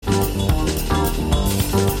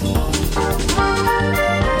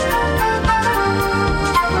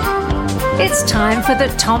It's time for the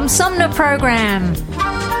Tom Sumner Program.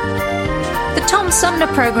 The Tom Sumner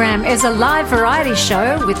Program is a live variety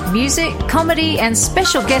show with music, comedy and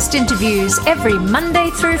special guest interviews every Monday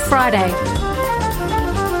through Friday.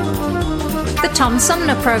 The Tom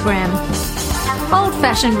Sumner Program.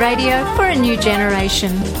 Old-fashioned radio for a new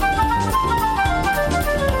generation.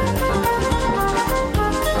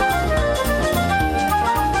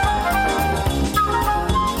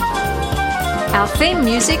 Our theme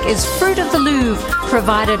music is Fruit of the Louvre,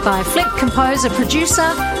 provided by flick composer-producer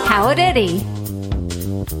Howard Eddy.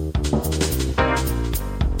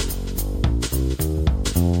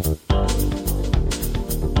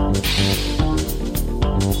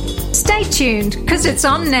 Stay tuned, because it's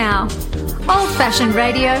on now. Old-fashioned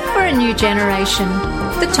radio for a new generation.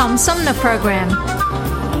 The Tom Sumner Program.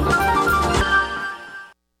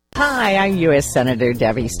 Hi, I'm U.S. Senator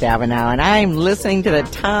Debbie Stabenow, and I'm listening to the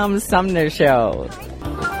Tom Sumner Show.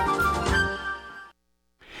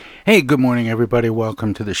 Hey, good morning, everybody.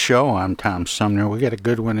 Welcome to the show. I'm Tom Sumner. We got a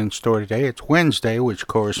good one in store today. It's Wednesday, which, of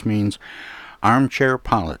course, means Armchair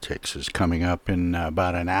Politics is coming up in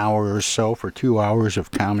about an hour or so for 2 hours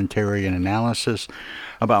of commentary and analysis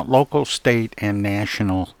about local, state, and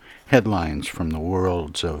national headlines from the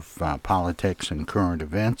worlds of politics and current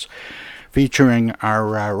events, featuring our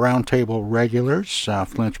roundtable regulars,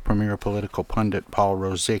 Flint's premier political pundit Paul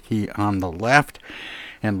Rosicki on the left,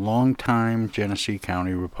 and longtime Genesee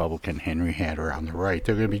County Republican Henry Hatter on the right.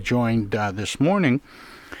 They're going to be joined this morning.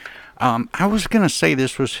 I was going to say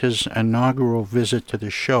this was his inaugural visit to the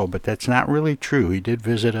show, but that's not really true. He did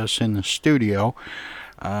visit us in the studio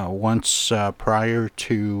once prior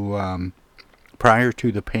to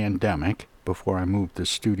the pandemic, before I moved the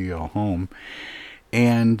studio home,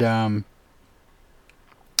 and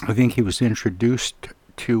I think he was introduced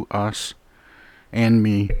to us and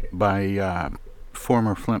me by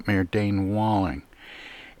former Flint Mayor Dane Walling.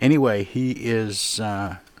 Anyway, he is.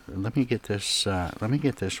 Let me get this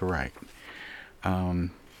right.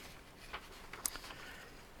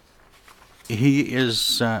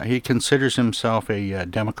 He considers himself a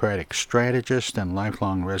Democratic strategist and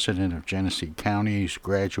lifelong resident of Genesee County. He's a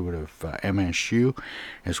graduate of MSU,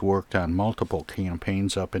 has worked on multiple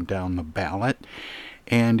campaigns up and down the ballot,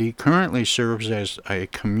 and he currently serves as a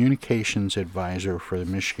communications advisor for the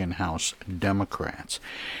Michigan House Democrats.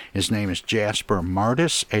 His name is Jasper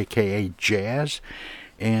Martis, a.k.a. Jazz,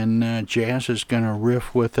 and Jazz is going to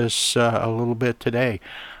riff with us a little bit today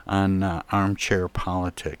on Armchair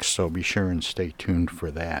Politics, so be sure and stay tuned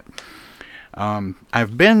for that.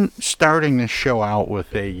 I've been starting this show out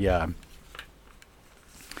with a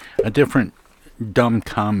different dumb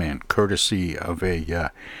comment, courtesy of a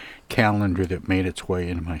calendar that made its way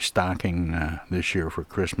into my stocking this year for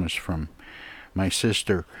Christmas from my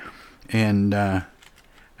sister, and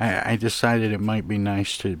I decided it might be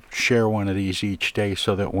nice to share one of these each day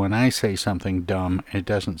so that when I say something dumb, it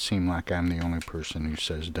doesn't seem like I'm the only person who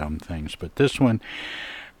says dumb things. But this one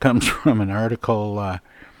comes from an article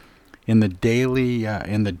in the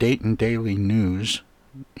Dayton Daily News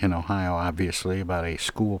in Ohio, obviously, about a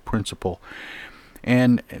school principal.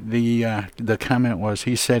 And the comment was,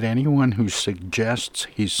 he said, anyone who suggests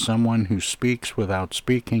he's someone who speaks without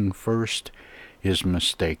speaking first is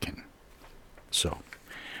mistaken. So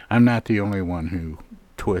I'm not the only one who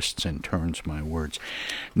twists and turns my words.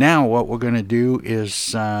 Now what we're going to do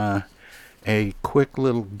is a quick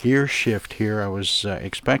little gear shift here. I was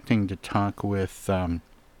expecting to talk with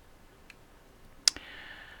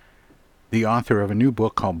the author of a new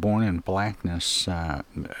book called Born in Blackness,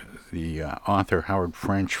 the author Howard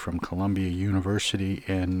French from Columbia University,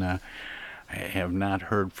 and I have not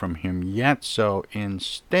heard from him yet, so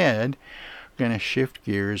instead I'm going to shift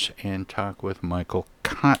gears and talk with Michael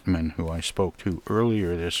Cottman, who I spoke to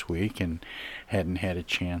earlier this week and hadn't had a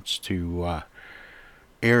chance to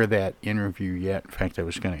air that interview yet. In fact, I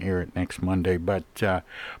was going to air it next Monday, but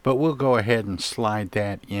we'll go ahead and slide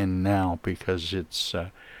that in now because it's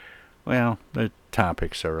the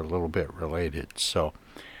topics are a little bit related. So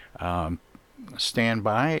stand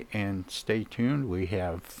by and stay tuned. We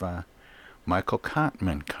have Michael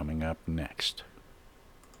Cottman coming up next.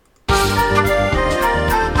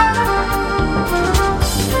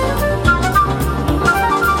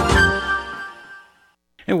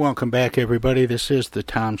 And welcome back, everybody. This is the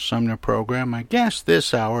Tom Sumner Program. My guest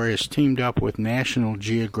this hour is teamed up with National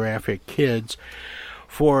Geographic Kids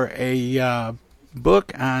for a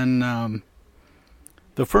book on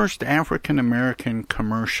the first African-American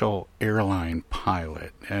commercial airline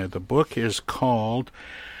pilot. The book is called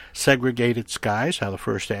Segregated Skies, How the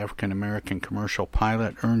First African-American Commercial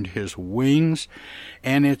Pilot Earned His Wings.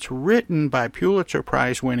 And it's written by Pulitzer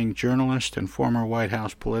Prize-winning journalist and former White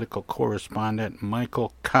House political correspondent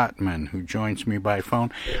Michael Cottman, who joins me by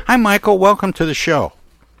phone. Hi, Michael. Welcome to the show.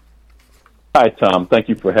 Hi, Tom. Thank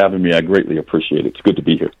you for having me. I greatly appreciate it. It's good to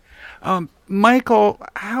be here. Michael,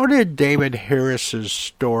 how did David Harris's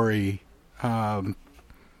story end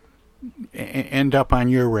up on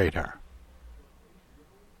your radar?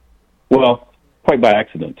 Well, quite by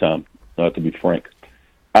accident, Tom, to be frank.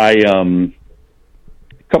 A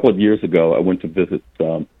couple of years ago, I went to visit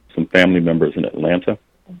some family members in Atlanta.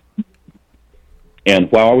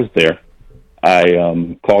 And while I was there,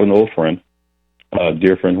 I called an old friend, a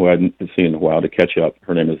dear friend who I hadn't seen in a while, to catch up.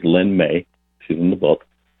 Her name is Lynn May. She's in the book.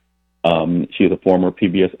 She is a former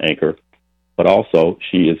PBS anchor, but also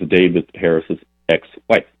she is David Harris's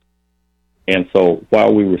ex-wife. And so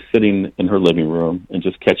while we were sitting in her living room and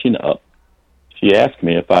just catching up, she asked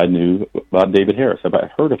me if I knew about David Harris, if I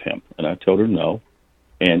heard of him. And I told her no.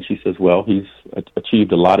 And she says, well, he's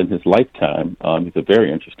achieved a lot in his lifetime. He's a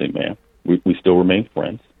very interesting man. We still remain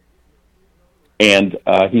friends. And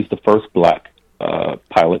he's the first black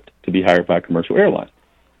pilot to be hired by a commercial airline.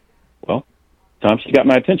 Well, Tom, she got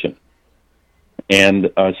my attention. And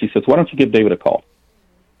she says, why don't you give David a call?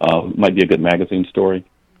 Might be a good magazine story.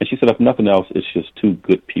 And she said, if nothing else, it's just two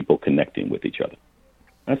good people connecting with each other.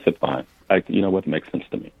 I said, fine. You know what, makes sense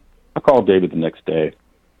to me. I called David the next day.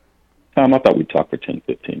 Tom, I thought we'd talk for 10,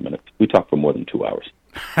 15 minutes. We talked for more than 2 hours.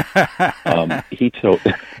 He told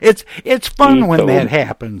it's fun when that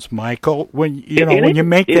happens, Michael. When you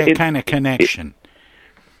make that kind of connection.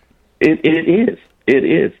 It is.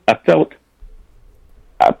 I felt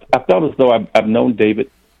as though I've known David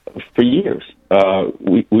for years.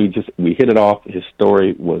 We hit it off. His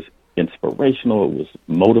story was inspirational. It was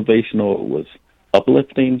motivational. It was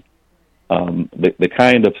uplifting. The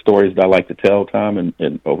kind of stories that I like to tell, Tom,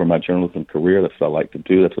 and over my journalism career, that's what I like to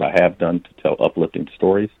do. That's what I have done, to tell uplifting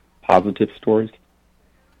stories, positive stories,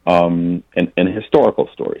 and historical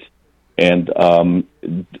stories. And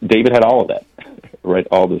David had all of that, right?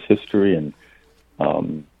 All this history and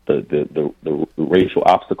the racial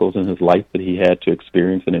obstacles in his life that he had to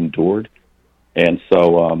experience and endured. And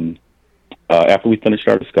so after we finished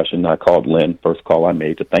our discussion, I called Lynn, first call I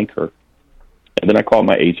made, to thank her. And then I called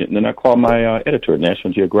my agent, and then I called my editor at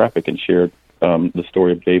National Geographic and shared the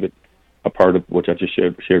story of David, a part of which I just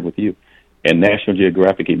shared with you. And National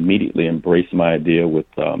Geographic immediately embraced my idea with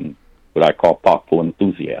what I call thoughtful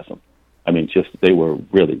enthusiasm. I mean, they were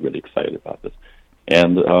really, really excited about this.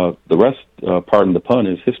 And the rest, pardon the pun,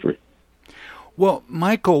 is history. Well,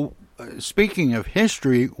 Michael, speaking of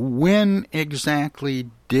history, when exactly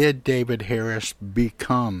did David Harris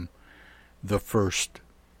become the first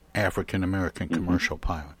African-American commercial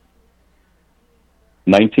pilot?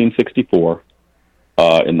 1964,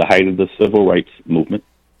 in the height of the civil rights movement.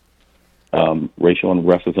 Racial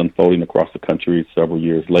unrest is unfolding across the country several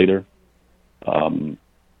years later.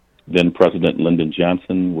 Then President Lyndon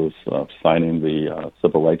Johnson was signing the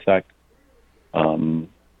Civil Rights Act.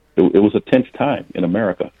 It was a tense time in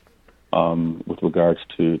America with regards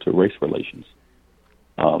to race relations.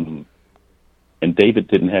 And David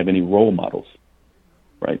didn't have any role models.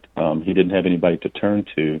 Right, he didn't have anybody to turn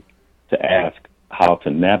to ask how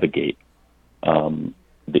to navigate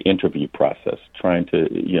the interview process, trying to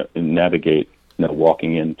navigate,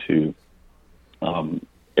 walking into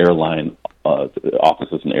airline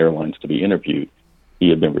offices and airlines to be interviewed. He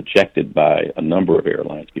had been rejected by a number of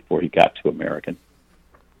airlines before he got to American,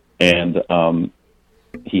 and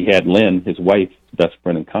he had Lynn, his wife, best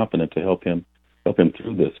friend and confidant, to help him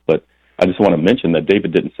through this. But I just want to mention that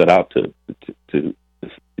David didn't set out to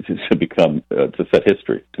become to set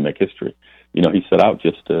history, to make history. He set out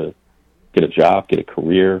just to get a job, get a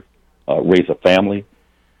career, raise a family,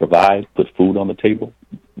 provide, put food on the table.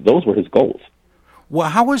 Those were his goals. Well,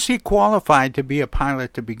 how was he qualified to be a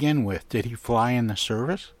pilot to begin with? Did he fly in the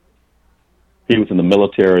service? He was in the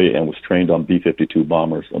military and was trained on B-52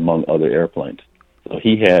 bombers, among other airplanes. So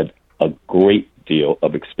he had a great deal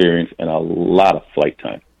of experience and a lot of flight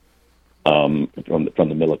time. From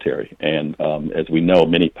the military, and as we know,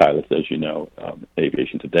 many pilots, as you know,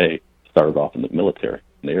 aviation today started off in the military,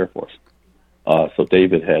 in the Air Force. So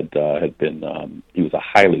David had been he was a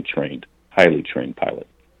highly trained pilot,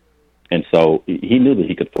 and so he knew that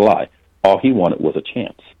he could fly. All he wanted was a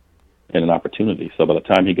chance and an opportunity. So by the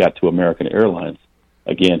time he got to American Airlines,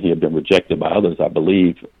 again, he had been rejected by others. I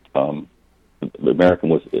believe American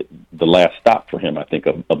was the last stop for him, I think,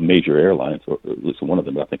 of major airlines, or at least one of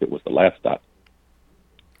them, but I think it was the last stop.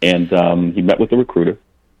 And he met with the recruiter,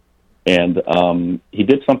 And he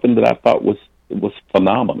did something that I thought was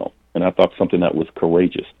phenomenal, and I thought something that was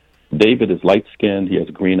courageous. David is light-skinned. He has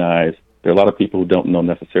green eyes. There are a lot of people who don't know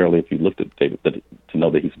necessarily, if you looked at David, to know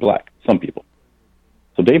that he's black. Some people.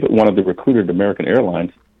 So David wanted the recruiter at American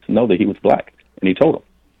Airlines to know that he was black, and he told him.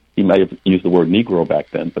 He might have used the word Negro back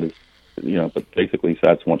then, but but basically he said,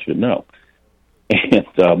 "I just want you to know." And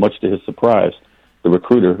much to his surprise, the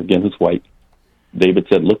recruiter, again, who's white, David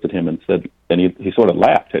looked at him and said, and he sort of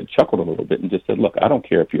laughed, had chuckled a little bit, and just said, "Look, I don't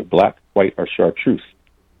care if you're black, white, or chartreuse.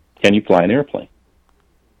 Can you fly an airplane?"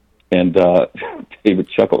 And David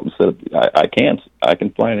chuckled and said, I can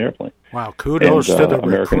fly an airplane." Wow, kudos to the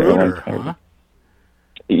American recruiter. Airlines, huh?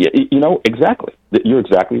 Yeah, exactly. You're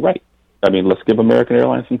exactly right. I mean, let's give American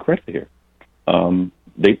Airlines some credit here.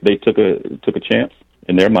 They took a chance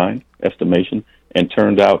in their estimation, and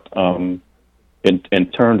turned out and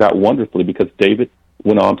turned out wonderfully, because David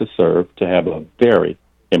went on to serve to have a very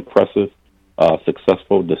impressive,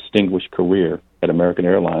 successful, distinguished career at American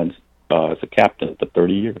Airlines as a captain for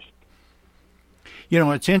 30 years. You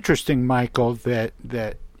know, it's interesting, Michael, that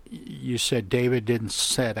you said David didn't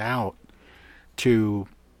set out to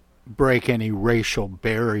break any racial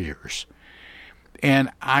barriers. And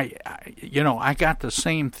I got the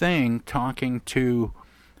same thing talking to,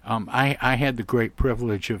 I had the great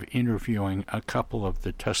privilege of interviewing a couple of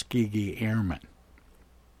the Tuskegee Airmen.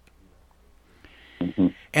 Mm-hmm.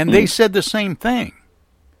 And they said the same thing.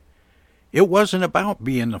 It wasn't about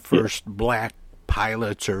being the first black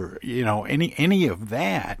pilots or, any of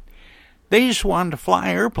that. They just wanted to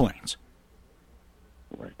fly airplanes.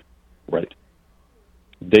 Right.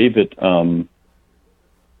 David,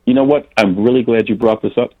 you know what? I'm really glad you brought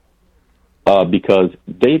this up, because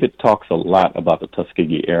David talks a lot about the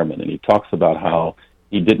Tuskegee Airmen, and he talks about how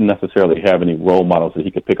he didn't necessarily have any role models that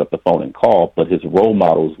he could pick up the phone and call, but his role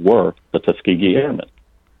models were the Tuskegee Airmen.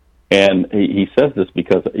 And he says this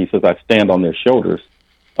because he says, "I stand on their shoulders,"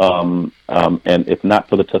 and if not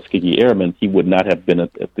for the Tuskegee Airmen, he would not have been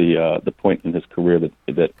at the point in his career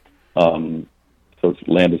that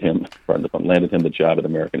landed him the job at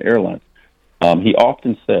American Airlines. He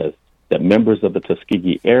often says that members of the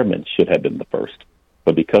Tuskegee Airmen should have been the first,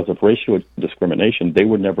 but because of racial discrimination, they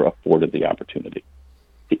were never afforded the opportunity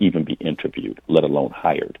to even be interviewed, let alone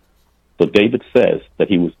hired. So David says that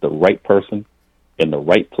he was the right person in the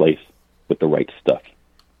right place with the right stuff.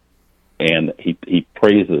 And he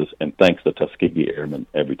praises and thanks the Tuskegee Airmen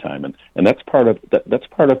every time. And that's part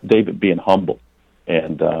of David being humble.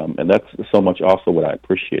 And that's so much also what I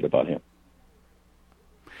appreciate about him.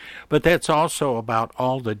 But that's also about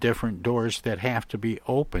all the different doors that have to be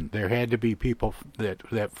opened. There had to be people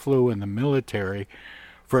that flew in the military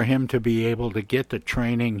for him to be able to get the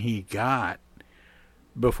training he got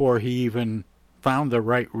before he even found the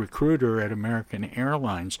right recruiter at American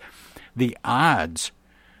Airlines. The odds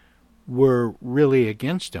were really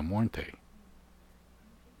against him, weren't they?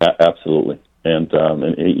 Absolutely. And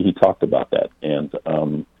he talked about that. And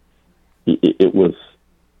it was,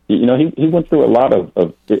 he went through a lot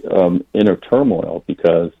of inner turmoil,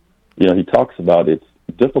 because, he talks about it's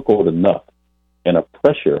difficult enough and a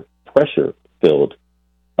pressure-filled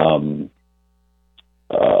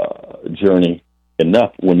journey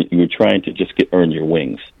enough when you're trying to just earn your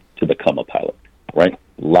wings to become a pilot, right?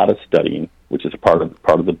 A lot of studying, which is a part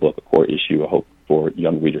of the book, a core issue I hope for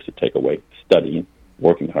young readers to take away. Studying,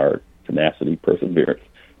 working hard, tenacity, perseverance.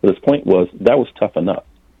 But his point was that was tough enough.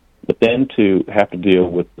 But then to have to deal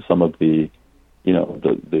with some of the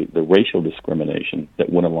racial discrimination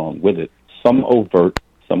that went along with it, some overt,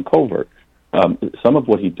 some covert. Some of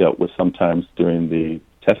what he dealt with sometimes during the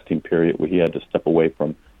testing period, where he had to step away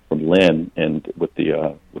from Lynn and with the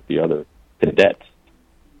other cadets,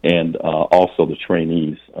 and also the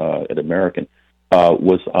trainees at American,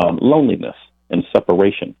 was loneliness and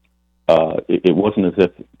separation. It wasn't as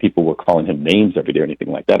if people were calling him names every day or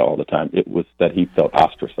anything like that all the time. It was that he felt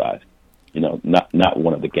ostracized, not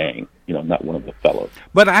one of the gang, not one of the fellows.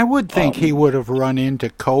 But I would think he would have run into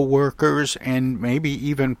coworkers and maybe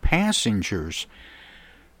even passengers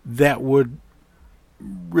that would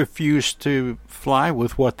refuse to fly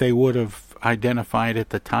with what they would have identified at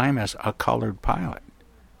the time as a colored pilot.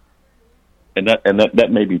 And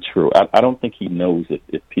that may be true. I don't think he knows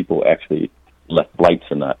if people actually left flights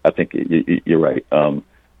or not. I think you're right.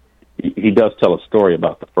 He does tell a story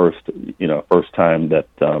about the first time that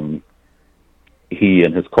he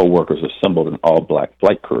and his coworkers assembled an all-black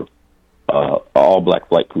flight crew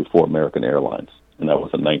for American Airlines, and that was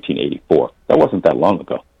in 1984. That wasn't that long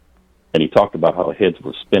ago. And he talked about how heads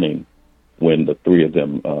were spinning when the three of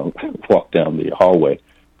them walked down the hallway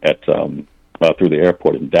through the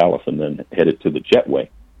airport in Dallas, and then headed to the jetway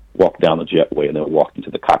walked down the jetway and then walked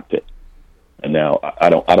into the cockpit. And now I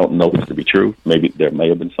don't know this to be true. Maybe there may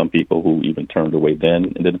have been some people who even turned away then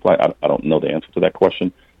and didn't fly. I don't know the answer to that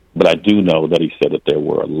question, but I do know that he said that there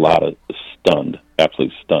were a lot of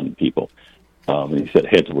absolutely stunned people. And he said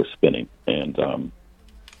heads were spinning, and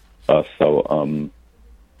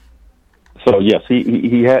so yes,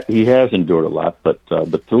 he has endured a lot, but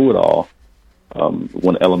through it all,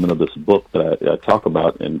 one element of this book that I talk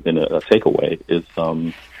about in a takeaway is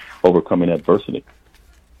overcoming adversity.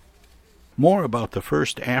 More about the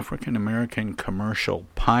first African-American commercial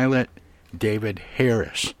pilot, David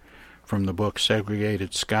Harris, from the book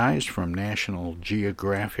Segregated Skies from National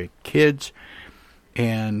Geographic Kids,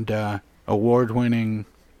 and award-winning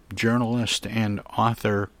journalist and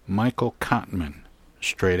author Michael Cottman.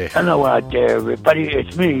 Straight ahead. Hello out there, everybody.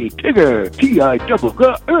 It's me, Tigger.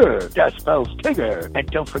 T-I-G-G-R. That spells Tigger. And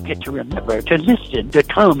don't forget to remember to listen to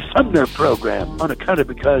Tom Sumner program on account of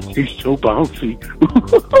because he's so bouncy.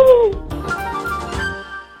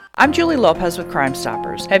 I'm Julie Lopez with Crime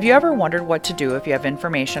Stoppers. Have you ever wondered what to do if you have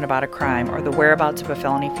information about a crime or the whereabouts of a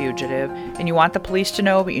felony fugitive and you want the police to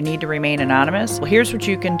know but you need to remain anonymous? Well, here's what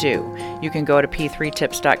you can do. You can go to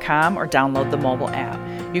p3tips.com or download the mobile app.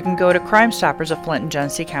 You can go to Crime Stoppers of Flint and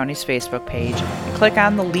Genesee County's Facebook page and click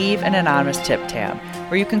on the Leave an Anonymous Tip tab,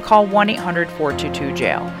 or you can call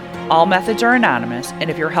 1-800-422-JAIL. All methods are anonymous,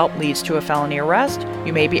 and if your help leads to a felony arrest,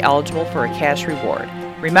 you may be eligible for a cash reward.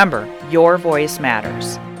 Remember, your voice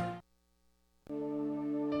matters.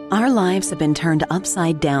 Our lives have been turned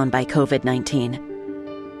upside down by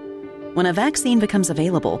COVID-19. When a vaccine becomes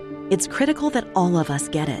available, it's critical that all of us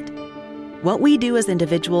get it. What we do as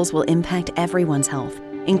individuals will impact everyone's health,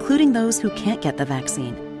 including those who can't get the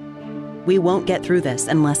vaccine. We won't get through this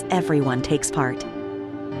unless everyone takes part.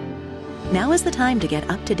 Now is the time to get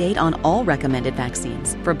up to date on all recommended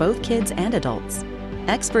vaccines for both kids and adults.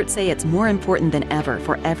 Experts say it's more important than ever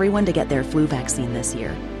for everyone to get their flu vaccine this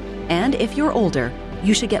year. And if you're older,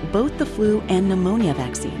 you should get both the flu and pneumonia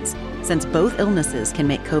vaccines, since both illnesses can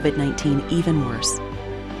make COVID-19 even worse.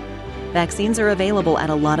 Vaccines are available at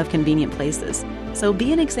a lot of convenient places, so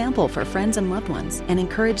be an example for friends and loved ones and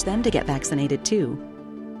encourage them to get vaccinated too.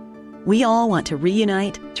 We all want to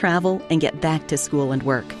reunite, travel, and get back to school and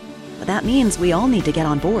work. But that means we all need to get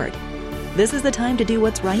on board. This is the time to do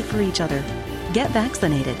what's right for each other. Get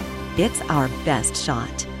vaccinated. It's our best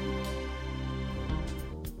shot.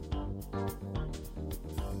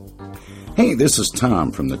 Hey, this is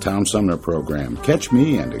Tom from the Tom Sumner Program. Catch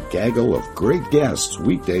me and a gaggle of great guests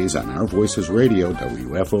weekdays on Our Voices Radio,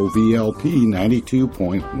 WFOVLP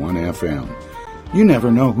 92.1 FM. You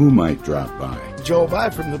never know who might drop by. Joe Vai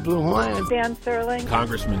from the Blue Hawaiian. Dan Sterling.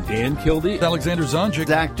 Congressman Dan Kildee. Alexander Zonjic.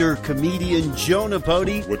 Actor, comedian Joe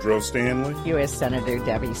Napodi. Woodrow Stanley. U.S. Senator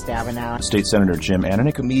Debbie Stabenow. State Senator Jim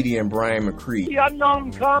Ananich. Comedian Brian McCree. The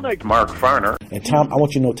unknown comic. Mark Farner. And Tom, I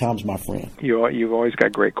want you to know Tom's my friend. You've always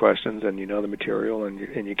got great questions, and you know the material, and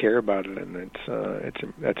you care about it, and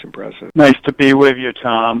that's impressive. Nice to be with you,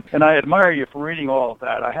 Tom. And I admire you for reading all of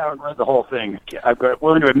that. I haven't read the whole thing. I'm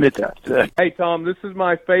willing to admit that. Hey, Tom, this is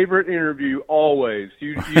my favorite interview always.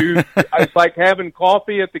 It's like having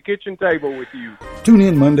coffee at the kitchen table with you. Tune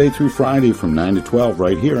in Monday through Friday from 9 to 12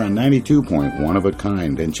 right here on 92.1 of a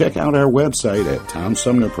kind, and check out our website at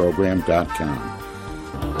TomSumnerProgram.com.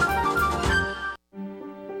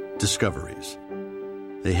 Discoveries.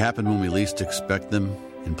 They happen when we least expect them,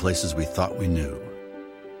 in places we thought we knew.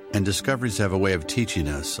 And discoveries have a way of teaching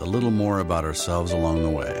us a little more about ourselves along the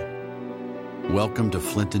way. Welcome to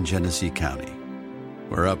Flint and Genesee County,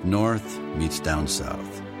 where up north meets down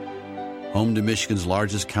south. Home to Michigan's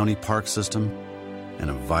largest county park system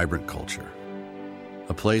and a vibrant culture.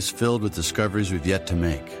 A place filled with discoveries we've yet to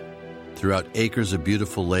make, throughout acres of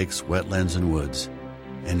beautiful lakes, wetlands, and woods,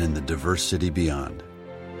 and in the diverse city beyond.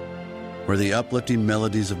 Where the uplifting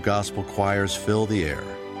melodies of gospel choirs fill the air.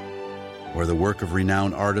 Where the work of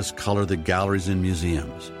renowned artists color the galleries and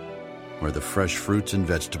museums. Where the fresh fruits and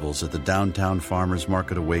vegetables at the downtown farmers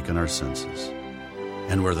market awaken our senses.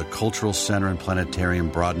 And where the cultural center and planetarium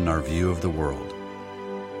broaden our view of the world.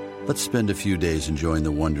 Let's spend a few days enjoying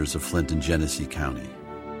the wonders of Flint and Genesee County,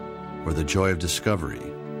 where the joy of discovery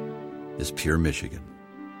is pure Michigan.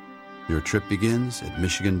 Your trip begins at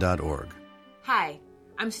Michigan.org. Hi,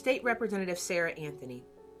 I'm State Representative Sarah Anthony.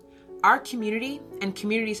 Our community and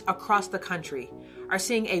communities across the country are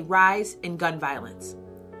seeing a rise in gun violence.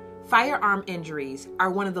 Firearm injuries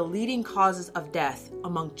are one of the leading causes of death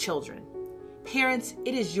among children. Parents,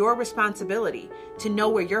 it is your responsibility to know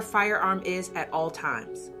where your firearm is at all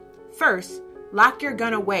times. First, lock your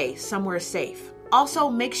gun away somewhere safe. Also,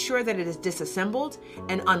 make sure that it is disassembled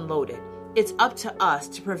and unloaded. It's up to us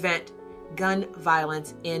to prevent gun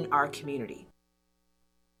violence in our community.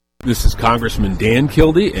 This is Congressman Dan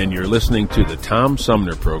Kildee, and you're listening to the Tom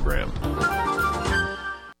Sumner Program.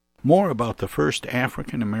 More about the first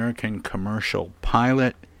African-American commercial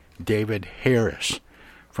pilot, David Harris,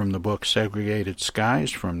 from the book Segregated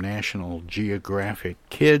Skies from National Geographic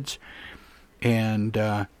Kids, and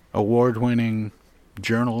award-winning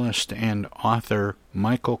journalist and author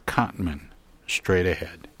Michael Cottman, straight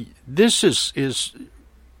ahead. This is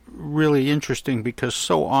really interesting because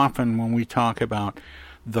so often when we talk about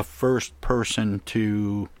the first person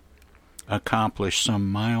to accomplish some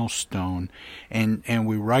milestone, and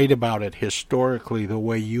we write about it historically the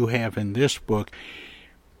way you have in this book,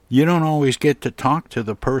 you don't always get to talk to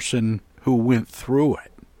the person who went through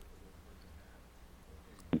it.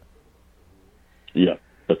 Yeah,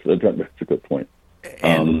 that's a good point.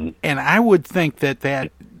 And I would think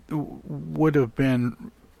that would have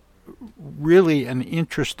been really an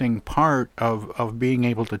interesting part of being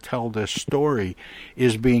able to tell this story,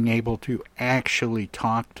 is being able to actually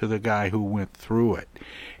talk to the guy who went through it.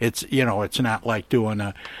 It's not like doing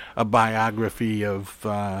a biography of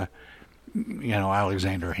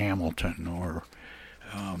Alexander Hamilton or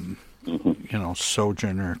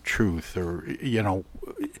Sojourner Truth, or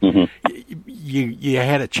you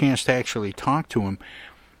had a chance to actually talk to him.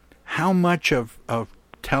 How much of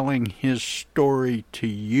telling his story to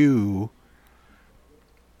you,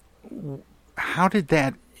 how did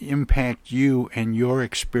that impact you and your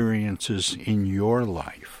experiences in your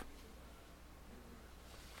life?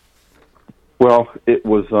 Well, it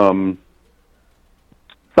was some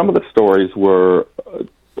of the stories were a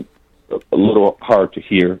little hard to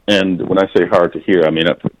hear, and when I say hard to hear, I mean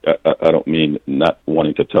I don't mean not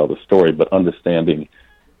wanting to tell the story, but understanding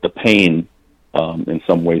the pain in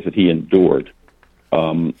some ways that he endured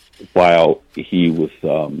while he was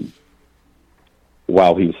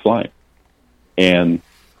flying. And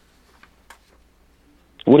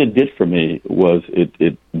what it did for me was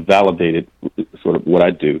it validated sort of what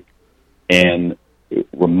I do, and it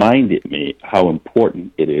reminded me how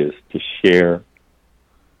important it is to share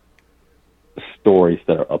stories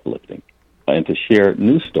that are uplifting and to share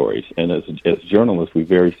news stories. And as journalists, we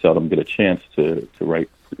very seldom get a chance to write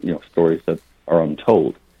stories that are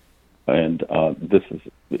untold. And this is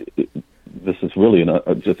really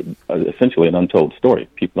essentially an untold story.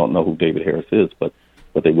 People don't know who David Harris is, but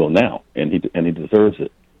they will now, and he deserves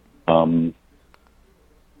it. When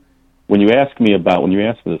you ask me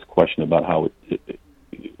this question about how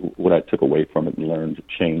what I took away from it and learned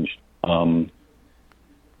changed. How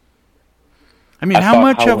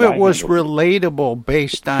much of it was relatable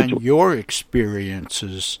based on your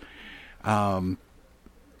experiences,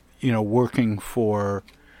 working for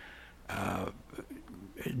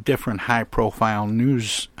different high-profile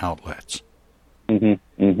news outlets?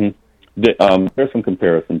 There's some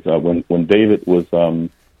comparisons. When David was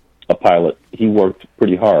a pilot, he worked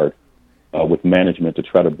pretty hard with management to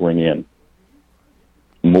try to bring in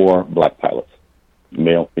more black pilots,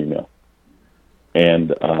 male, female.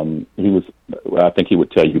 And he was, I think he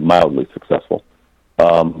would tell you, mildly successful.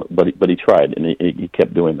 But he tried, and he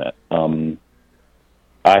kept doing that.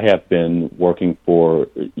 I have been working for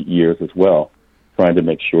years as well, trying to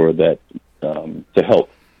make sure that to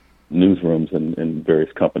help newsrooms and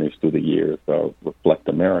various companies through the years reflect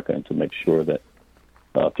America, and to make sure that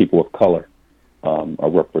people of color are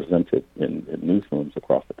represented in newsrooms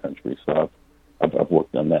across the country. So I've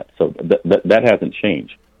worked on that. So that hasn't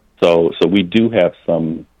changed. So we do have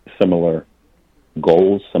some similar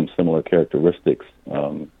goals, some similar characteristics,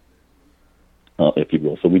 if you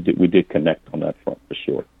will. So we did connect on that front for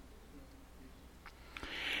sure.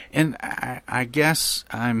 And I guess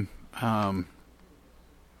I'm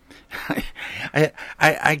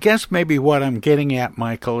I guess maybe what I'm getting at,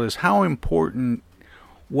 Michael, is how important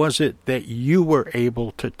was it that you were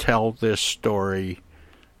able to tell this story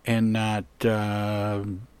and not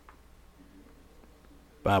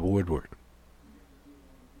Bob Woodward?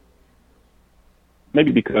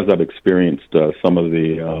 Maybe because I've experienced some of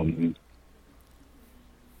the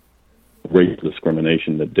racial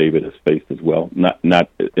discrimination that David has faced as well. Not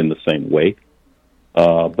in the same way,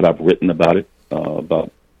 but I've written about it,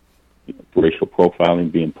 about racial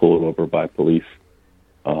profiling, being pulled over by police,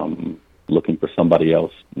 looking for somebody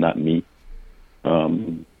else, not me.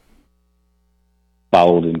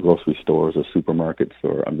 Followed in grocery stores or supermarkets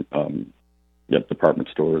or department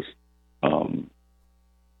stores,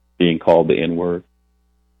 being called the N-word.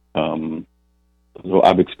 So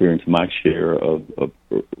I've experienced my share of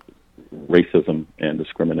racism and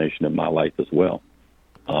discrimination in my life as well.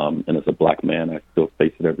 And as a black man, I still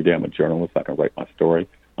face it every day. I'm a journalist. I can write my story.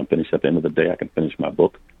 I'm finished at the end of the day. I can finish my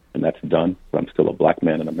book, and that's done. But I'm still a black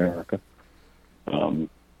man in America.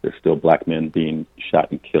 There's still black men being shot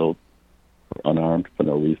and killed, unarmed, for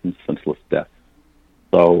no reason, senseless death.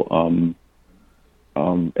 So,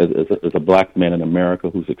 as a black man in America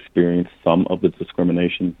who's experienced some of the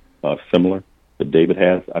discrimination similar that David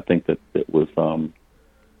has, I think that it was a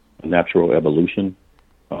natural evolution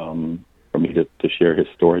for me to share his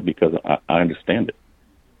story, because I understand it.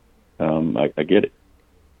 I get it,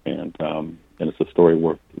 and it's a story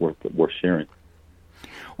worth sharing.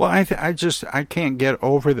 Well, I can't get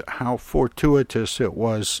over how fortuitous it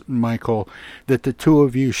was, Michael, that the two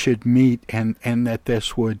of you should meet, and that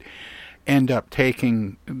this would end up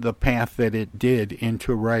taking the path that it did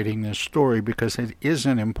into writing this story, because it is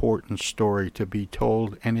an important story to be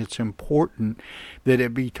told, and it's important that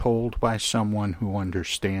it be told by someone who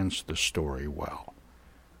understands the story well.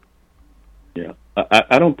 Yeah,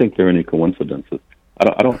 I don't think there are any coincidences.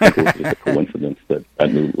 I don't think it was just a coincidence that I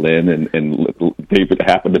knew Lynn and David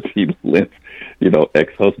happened to be Lynn's,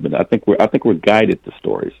 ex-husband. I think we're guided to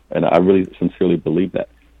stories, and I really sincerely believe that.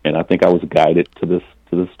 And I think I was guided to this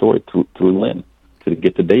story through Lynn to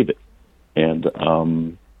get to David, and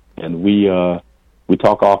we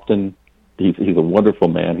talk often. He's a wonderful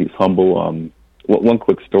man. He's humble. One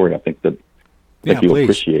quick story I think that you'll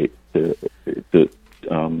appreciate. Actually,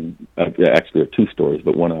 there are two stories,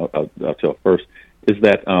 but one I'll tell first. Is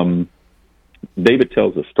that David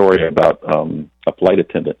tells a story about a flight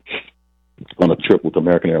attendant on a trip with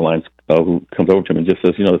American Airlines who comes over to him and just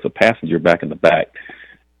says, there's a passenger back in the back,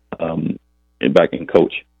 back in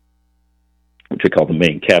coach, which they call the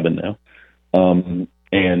main cabin now,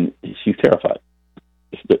 and she's terrified.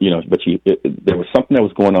 But there was something that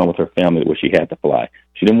was going on with her family where she had to fly.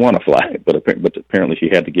 She didn't want to fly, but apparently she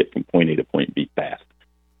had to get from point A to point B fast,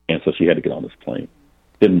 and so she had to get on this plane.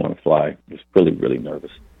 Didn't want to fly. Was really, really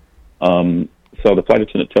nervous. So the flight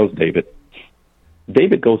attendant tells David.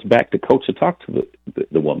 David goes back to coach to talk to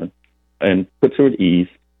the woman and puts her at ease,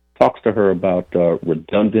 talks to her about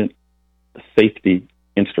redundant safety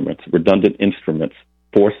instruments,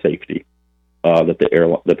 for safety that the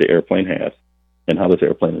airplane has, and how this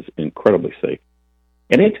airplane is incredibly safe.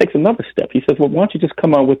 And then he takes another step. He says, well, why don't you just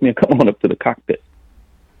come on with me and come on up to the cockpit?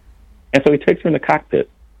 And so he takes her in the cockpit,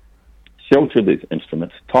 shows her these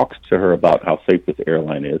instruments, talks to her about how safe this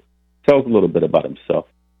airline is, tells a little bit about himself,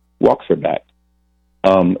 walks her back.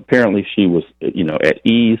 Apparently she was, at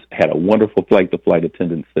ease, had a wonderful flight, the flight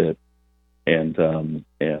attendant said. And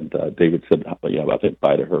David said, I said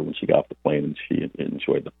bye to her when she got off the plane, and she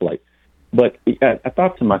enjoyed the flight. But I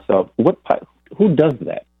thought to myself, who does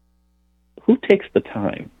that? Who takes the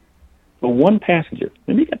time for one passenger?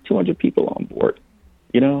 And you got 200 people on board,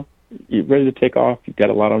 you're ready to take off, you've got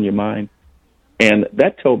a lot on your mind. And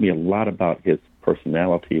that told me a lot about his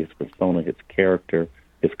personality, his persona, his character,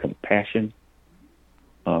 his compassion.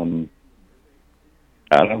 I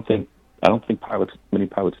don't think many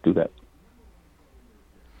pilots do that.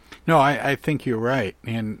 No, I think you're right,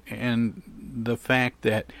 and the fact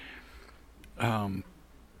that, and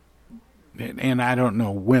I don't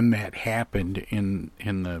know when that happened in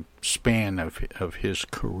the span of his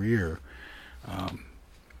career,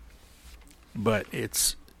 but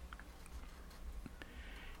it's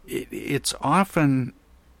often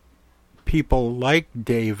people like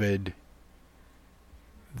David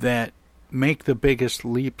that make the biggest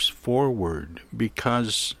leaps forward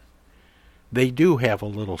because they do have a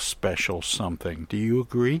little special something. Do you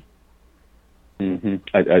agree? Mm-hmm.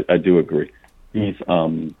 I do agree. He's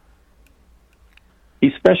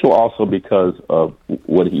special also because of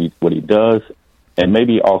what he does, and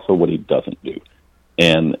maybe also what he doesn't do.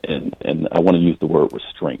 And I want to use the word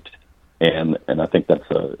restraint. And I think that's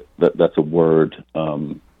a word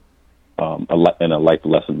and a life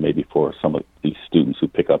lesson maybe for some of these students who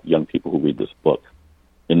pick up young people who read this book.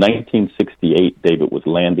 In 1968, David was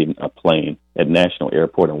landing a plane at National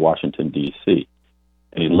Airport in Washington, D.C.,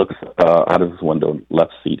 and he looks out of his window,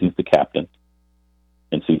 left seat, he's the captain,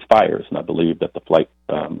 and sees fires. And I believe that the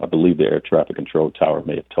air traffic control tower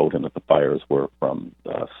may have told him that the fires were from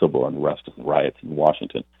civil unrest and riots in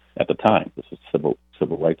Washington at the time. This was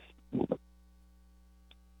civil rights movement.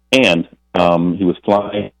 And he was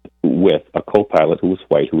flying with a co-pilot who was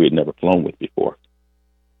white, who he had never flown with before.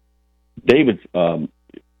 David's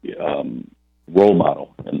role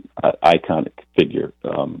model and iconic figure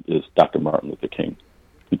is Dr. Martin Luther King.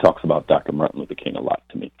 He talks about Dr. Martin Luther King a lot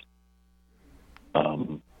to me.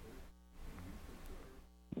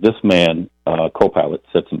 This man, co-pilot,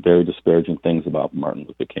 said some very disparaging things about Martin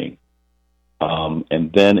Luther King,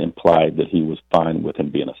 and then implied that he was fine with him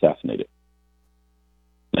being assassinated.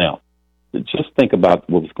 Now, just think about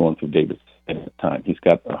what was going through David's head at the time. He's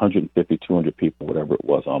got 150, 200 people, whatever it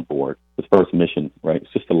was, on board. His first mission, right, is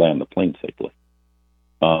just to land the plane safely.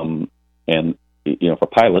 And, for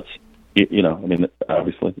pilots,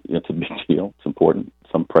 obviously, it's a big deal. It's important.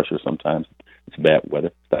 Some pressure sometimes. It's bad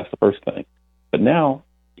weather. That's the first thing. But now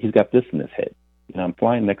he's got this in his head. I'm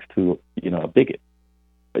flying next to, a bigot.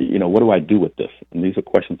 What do I do with this? And these are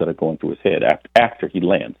questions that are going through his head after he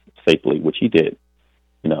lands safely, which he did.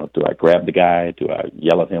 Do I grab the guy? Do I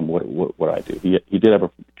yell at him? What do I do? He did have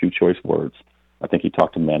a few choice words. I think he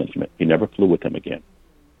talked to management. He never flew with him again.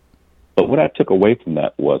 But what I took away from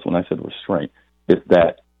that was, when I said restraint, is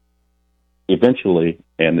that eventually,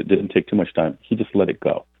 and it didn't take too much time, he just let it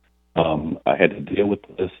go. I had to deal with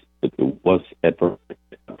this. It was adverse.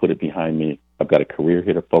 I put it behind me. I've got a career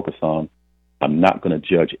here to focus on. I'm not going to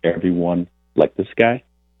judge everyone like this guy,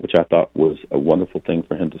 which I thought was a wonderful thing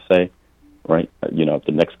for him to say, right? If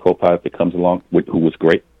the next co-pilot that comes along, who was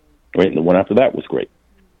great, right, and the one after that was great.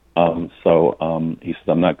 He says,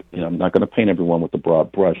 I'm not going to paint everyone with a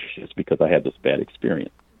broad brush just because I had this bad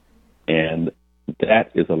experience. And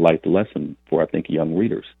that is a life lesson for, I think, young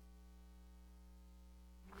readers.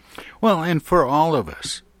 Well, and for all of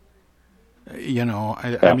us,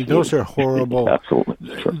 I mean, those are horrible.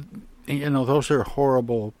 Absolutely. Sure. Those are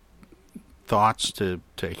horrible thoughts to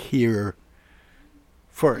hear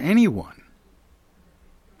for anyone,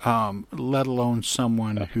 let alone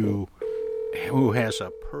someone who has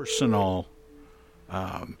a personal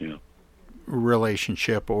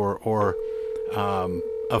relationship or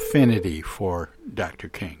affinity for Dr.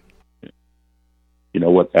 King. You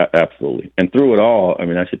know what? Absolutely. And through it all, I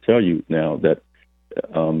mean, I should tell you now that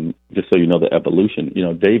just so you know the evolution,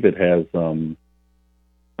 David has,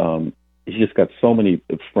 he's just got so many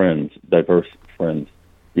friends, diverse friends,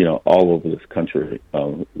 all over this country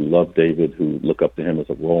who love David, who look up to him as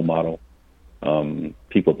a role model,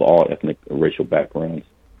 people of all ethnic, racial backgrounds.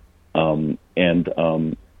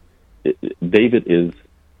 David is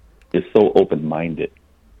so open-minded,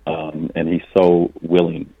 and he's so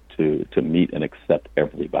willing to meet and accept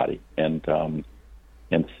everybody.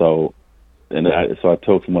 So I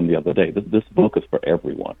told someone the other day, this book is for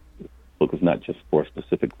everyone. This book is not just for a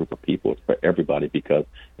specific group of people. It's for everybody because,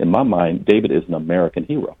 in my mind, David is an American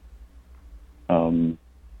hero. And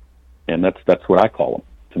that's what I call him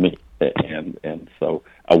to me. And so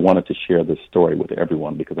I wanted to share this story with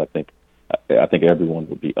everyone because I think everyone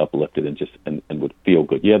would be uplifted and would feel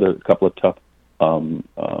good. Yeah, there are a couple of tough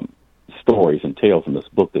stories and tales in this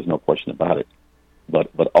book. There's no question about it.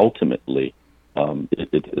 But ultimately,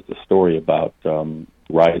 it's a story about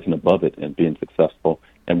rising above it and being successful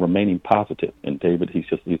and remaining positive. And David, he's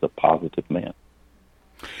a positive man.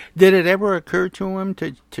 Did it ever occur to him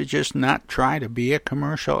to just not try to be a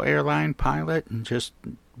commercial airline pilot and just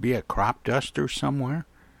be a crop duster somewhere?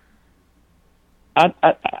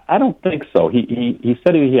 I don't think so. He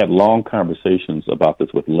said he had long conversations about this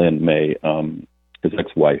with Lynn May, his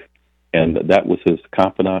ex-wife, and that was his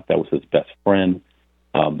confidant. That was his best friend.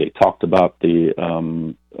 They talked about the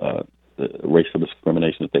racial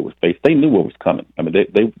discrimination that they would face. They knew what was coming. I mean,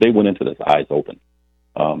 they went into this eyes open.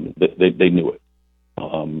 They knew it.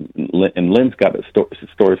 And Lynn's got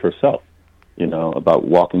stories herself, about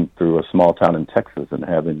walking through a small town in Texas and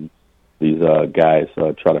having these guys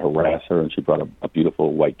try to harass her, and she brought a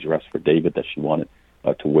beautiful white dress for David that she wanted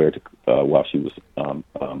to wear while she was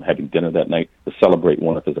having dinner that night to celebrate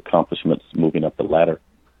one of his accomplishments, moving up the ladder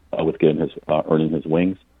with earning his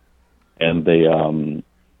wings. And they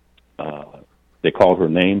called her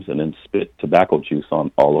names and then spit tobacco juice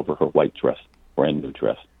all over her white dress, brand new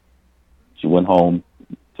dress. She went home,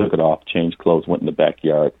 took it off, changed clothes, went in the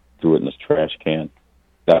backyard, threw it in this trash can,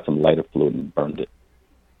 got some lighter fluid, and burned it.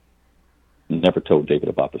 Never told David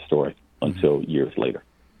about the story until years later.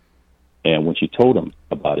 And when she told him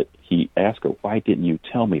about it, he asked her, "Why didn't you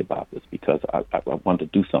tell me about this? Because I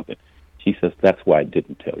wanted to do something." She says, "That's why I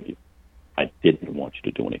didn't tell you. I didn't want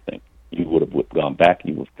you to do anything. You would have gone back,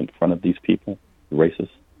 you would have confronted these people, the racists,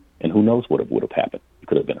 and who knows what would have happened. You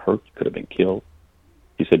could have been hurt, you could have been killed."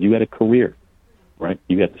 He said, "You had a career, right?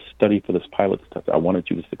 You had to study for this pilot stuff. I wanted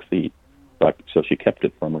you to succeed." So she kept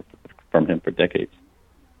it from him for decades.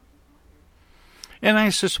 And I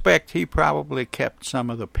suspect he probably kept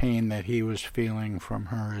some of the pain that he was feeling from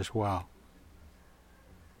her as well.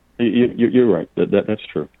 You're right. That's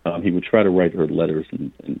true. He would try to write her letters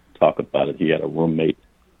and talk about it. He had a roommate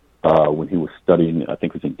when he was studying, I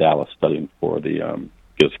think it was in Dallas, studying for the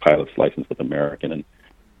get his pilot's license with American, and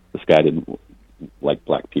this guy didn't like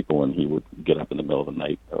black people, and he would get up in the middle of the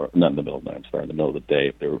night, or not in the middle of the night, in the middle of the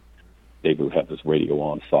day. David would have this radio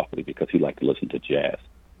on softly because he liked to listen to jazz.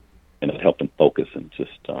 and it helped him focus and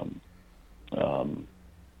just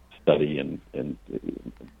study and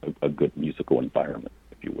a good musical environment,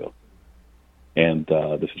 if you will. And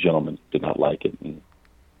this gentleman did not like it and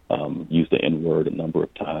used the N-word a number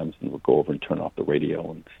of times and would go over and turn off the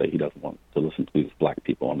radio and say he doesn't want to listen to these black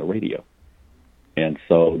people on the radio. And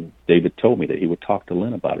so David told me that he would talk to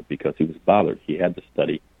Lynn about it because he was bothered. He had to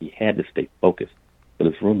study. He had to stay focused. But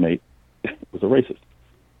his roommate was a racist.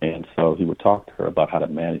 And so he would talk to her about how to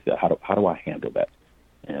manage that. How do I handle that?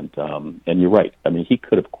 And you're right. I mean, he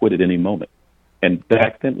could have quit at any moment. And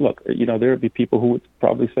back then, look, there would be people who would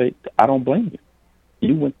probably say, I don't blame you.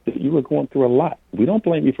 You were going through a lot. We don't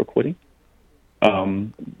blame you for quitting.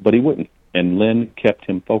 But he wouldn't. And Lynn kept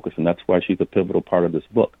him focused, and that's why she's a pivotal part of this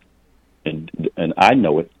book. And I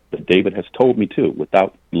know it, but David has told me too.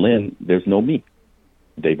 Without Lynn, there's no me,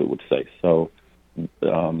 David would say. So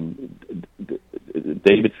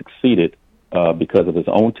David succeeded because of his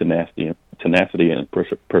own tenacity and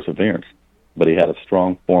perseverance, but he had a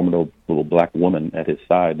strong, formidable black woman at his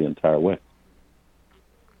side the entire way.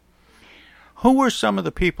 Who were some of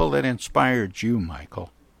the people that inspired you,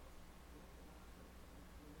 Michael?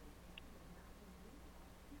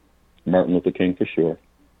 Martin Luther King, for sure.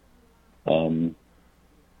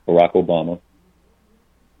 Barack Obama,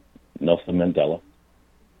 Nelson Mandela.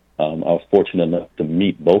 I was fortunate enough to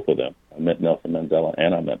meet both of them. I met Nelson Mandela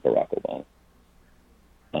and I met Barack Obama.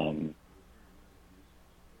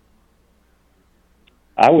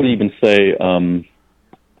 I would even say,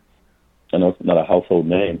 I know it's not a household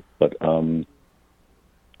name, but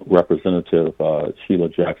Representative Sheila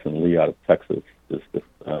Jackson Lee out of Texas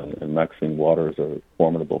and Maxine Waters, or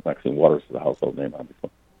formidable. Maxine Waters is a household name,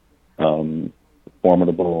 obviously.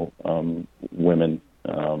 Formidable women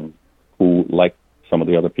who, like some of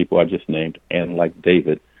the other people I just named, and like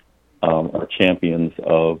David, are champions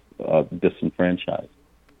of disenfranchised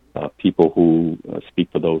people who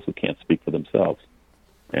speak for those who can't speak for themselves,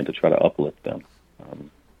 and to try to uplift them.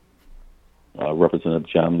 Representative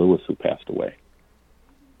John Lewis, who passed away,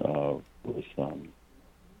 was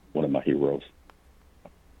one of my heroes.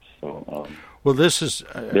 So, well, this is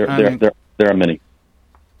there are many.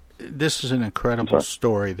 This is an incredible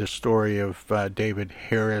story. The story of David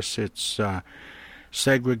Harris. It's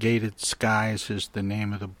Segregated Skies is the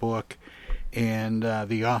name of the book, and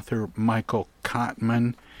the author Michael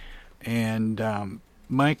Cottman. And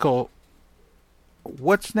Michael,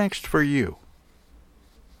 what's next for you?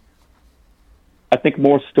 I think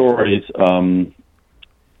more stories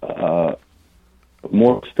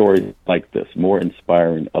like this, more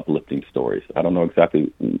inspiring, uplifting stories. I don't know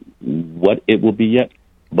exactly what it will be yet,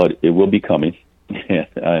 but it will be coming,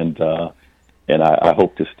 and I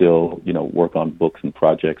hope to still, work on books and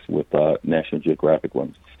projects with National Geographic.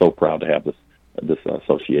 I'm so proud to have this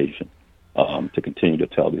association to continue to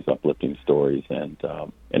tell these uplifting stories and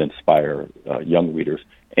inspire young readers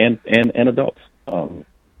and adults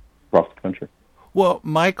across the country. Well,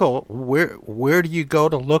 Michael, where do you go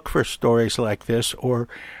to look for stories like this, or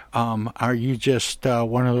are you just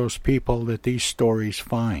one of those people that these stories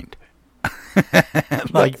find?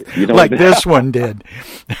 like this one did.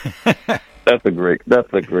 That's a great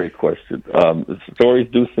question. Stories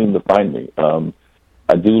do seem to find me.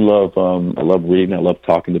 I do love I love reading. I love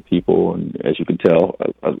talking to people, and as you can tell,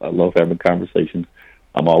 I love having conversations.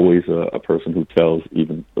 I'm always a person who tells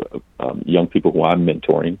even young people who I'm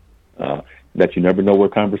mentoring that you never know where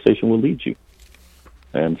conversation will lead you.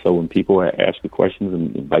 And so when people ask you questions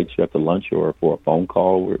and invite you at the lunch or for a phone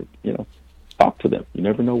call, or talk to them. You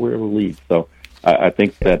never know where it will lead. So I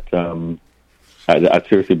think that I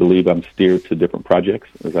seriously believe I'm steered to different projects.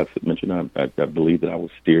 As I mentioned, I believe that I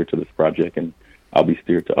was steered to this project, and I'll be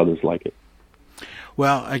steered to others like it.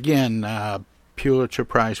 Well, again, Pulitzer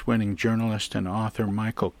Prize-winning journalist and author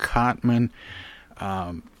Michael Cottman.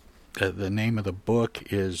 The name of the book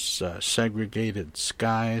is Segregated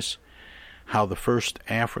Skies, How the First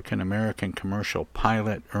African-American Commercial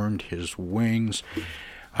Pilot Earned His Wings.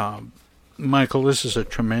 Michael, this is a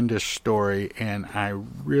tremendous story, and I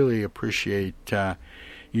really appreciate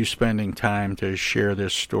you spending time to share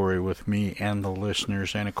this story with me and the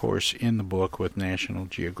listeners, and, of course, in the book with National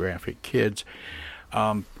Geographic Kids.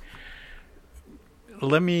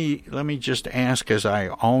 Let me just ask, as I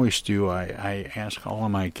always do, I ask all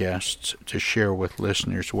of my guests to share with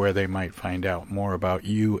listeners where they might find out more about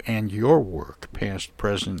you and your work, past,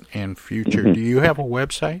 present, and future. Mm-hmm. Do you have a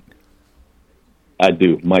website? I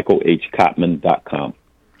do, michaelhcottman.com.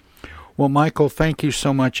 Well, Michael, thank you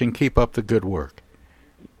so much, and keep up the good work.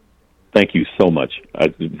 Thank you so much.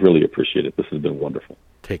 I really appreciate it. This has been wonderful.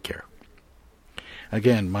 Take care.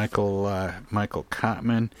 Again, Michael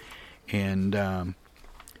Cottman, and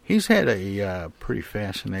He's had a pretty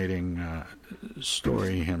fascinating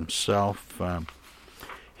story himself.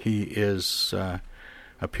 He is a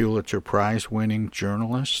Pulitzer Prize-winning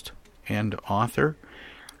journalist and author.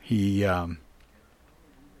 He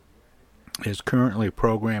is currently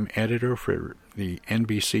program editor for the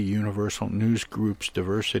NBC Universal News Group's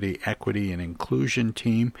Diversity, Equity, and Inclusion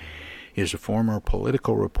team. He is a former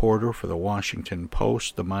political reporter for the Washington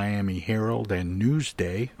Post, the Miami Herald, and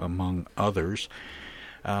Newsday, among others.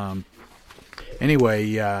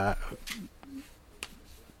 Anyway,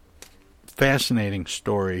 fascinating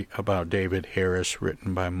story about David Harris,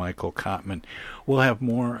 written by Michael Cottman. We'll have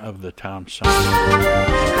more of the Tom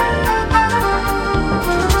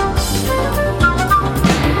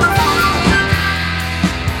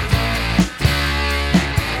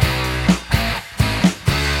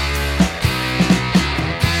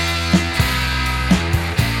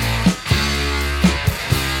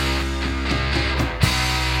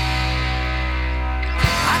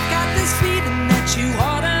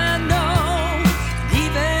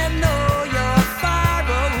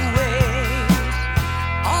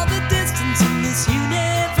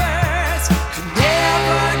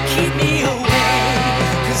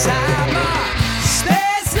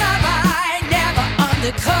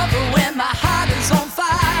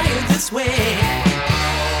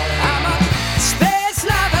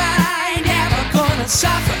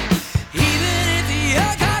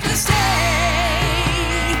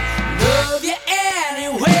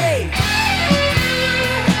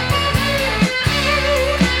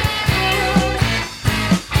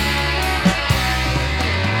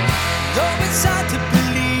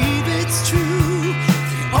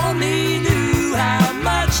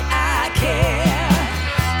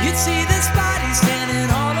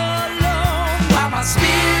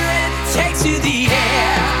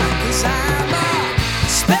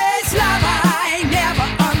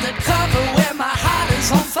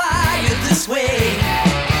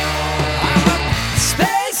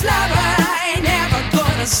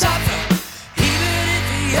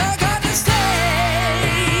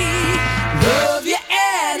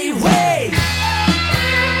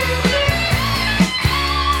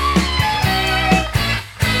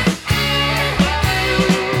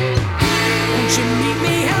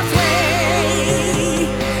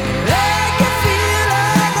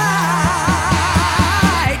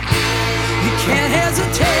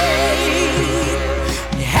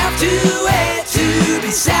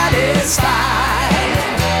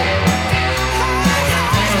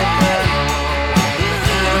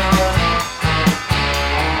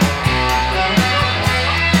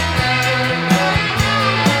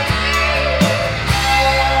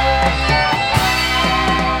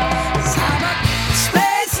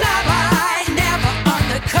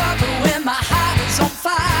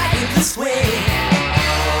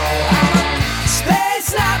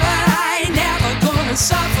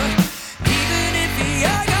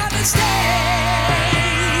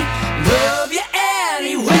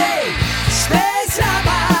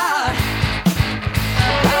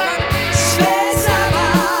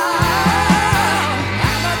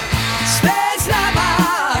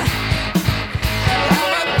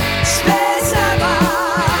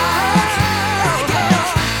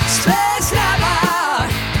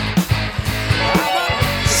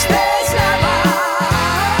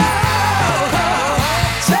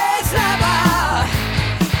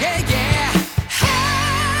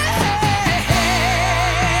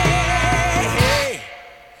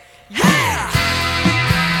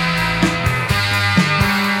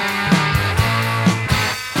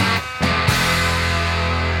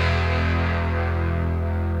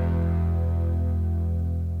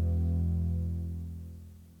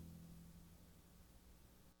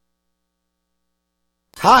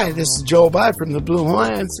Hi, this is Joe By from the Blue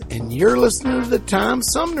Lions, and you're listening to the Tom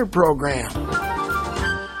Sumner Program.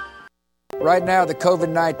 Right now, the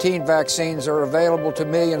COVID-19 vaccines are available to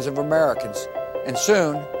millions of Americans, and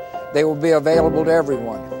soon they will be available to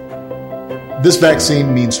everyone. This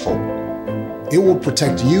vaccine means hope. It will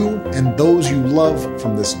protect you and those you love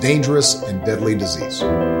from this dangerous and deadly disease.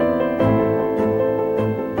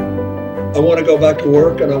 I want to go back to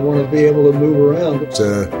work, and I want to be able to move around.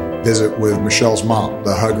 To visit with Michelle's mom,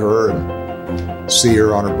 to hug her and see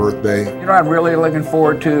her on her birthday. You know what I'm really looking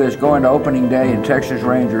forward to is going to opening day in Texas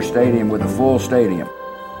Ranger Stadium with a full stadium.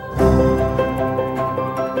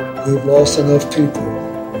 We've lost enough people,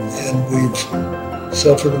 and we've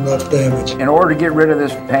suffered enough damage. In order to get rid of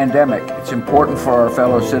this pandemic, it's important for our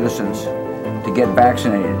fellow citizens to get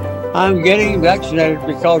vaccinated. I'm getting vaccinated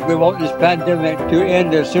because we want this pandemic to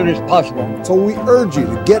end as soon as possible. So we urge you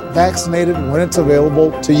to get vaccinated when it's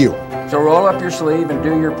available to you. So roll up your sleeve and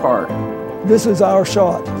do your part. This is our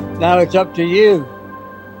shot. Now it's up to you.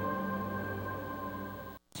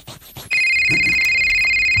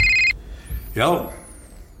 Yo,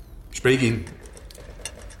 speaking.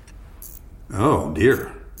 Oh,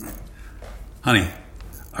 dear. Honey,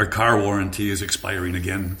 our car warranty is expiring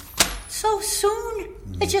again. So soon?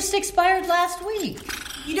 It just expired last week.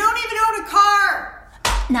 You don't even own a car!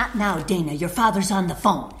 Not now, Dana. Your father's on the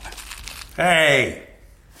phone. Hey!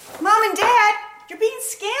 Mom and Dad, you're being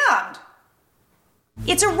scammed.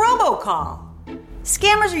 It's a robocall.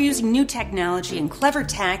 Scammers are using new technology and clever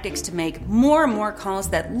tactics to make more and more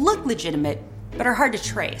calls that look legitimate but are hard to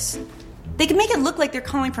trace. They can make it look like they're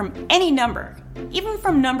calling from any number, even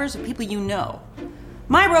from numbers of people you know.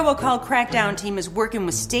 My robocall crackdown team is working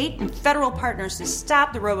with state and federal partners to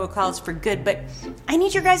stop the robocalls for good, but I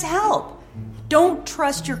need your guys' help. Don't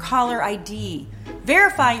trust your caller ID.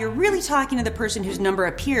 Verify you're really talking to the person whose number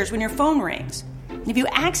appears when your phone rings. And if you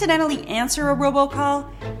accidentally answer a robocall,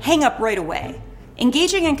 hang up right away.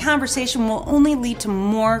 Engaging in conversation will only lead to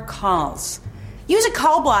more calls. Use a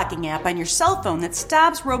call blocking app on your cell phone that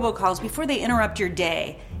stops robocalls before they interrupt your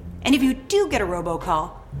day. And if you do get a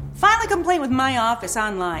robocall, file a complaint with my office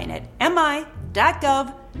online at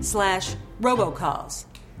mi.gov/robocalls.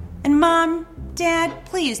 And Mom, Dad,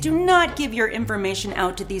 please do not give your information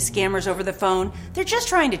out to these scammers over the phone. They're just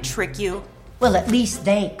trying to trick you. Well, at least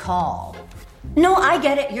they call. No, I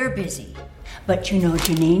get it. You're busy. But you know,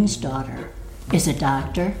 Janine's daughter is a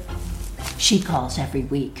doctor. She calls every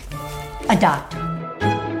week. A doctor.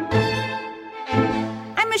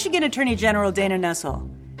 I'm Michigan Attorney General Dana Nessel.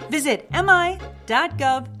 Visit mi.gov/AG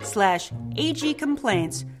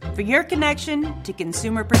complaints for your connection to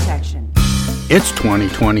consumer protection. It's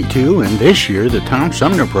 2022, and this year the Tom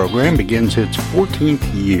Sumner program begins its 14th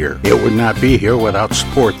year. It would not be here without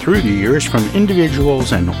support through the years from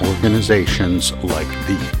individuals and organizations like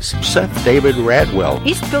these. Seth David Radwell,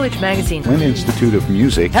 East Village Magazine, Flint Institute of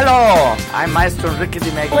Music, Hello, I'm Maestro Ricky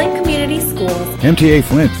DeMac, Flint Community Schools, MTA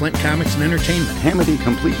Flint, Flint Comics and Entertainment, Hamady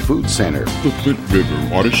Complete Food Center, the Flint River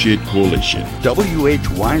Watershed Coalition, W.H.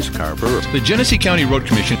 Wisecarver, the Genesee County Road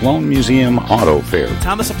Commission, Lone Museum Auto Fair,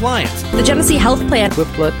 Thomas Appliance, the Genesee Health Plan,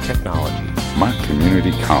 Swiftlet Technology, Mott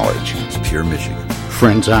Community College, Pure Michigan.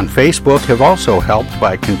 Friends on Facebook have also helped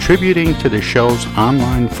by contributing to the show's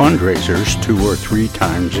online fundraisers 2 or 3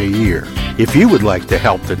 times a year. If you would like to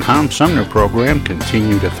help the Tom Sumner program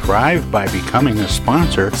continue to thrive by becoming a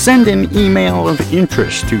sponsor, send an email of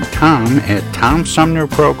interest to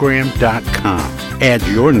tom@tomsumnerprogram.com. Add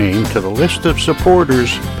your name to the list of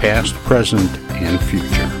supporters, past, present, and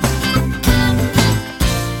future.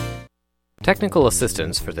 Technical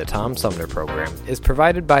assistance for the Tom Sumner program is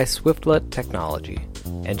provided by Swiftlet Technology,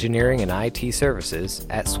 engineering and IT services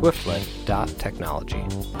at swiftlet.technology.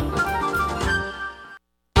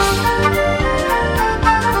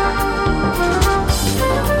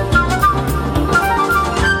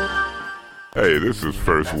 Hey, this is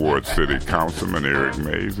First Ward City Councilman Eric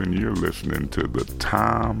Mays, and you're listening to the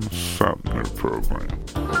Tom Sumner program.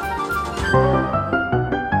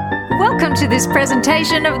 Welcome to this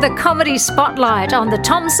presentation of the Comedy Spotlight on the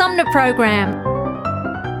Tom Sumner program.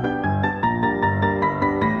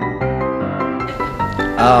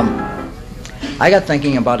 I got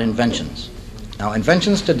thinking about inventions. Now,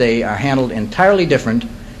 inventions today are handled entirely different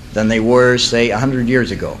than they were, say, 100 years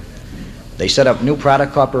ago. They set up new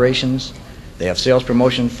product corporations, they have sales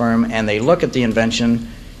promotion firm, and they look at the invention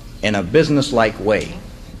in a business-like way.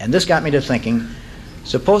 And this got me to thinking,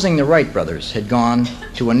 supposing the Wright brothers had gone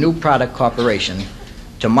to a new product corporation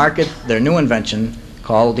to market their new invention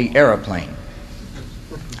called the aeroplane.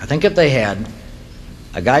 I think if they had,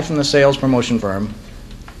 a guy from the sales promotion firm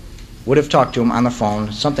would have talked to him on the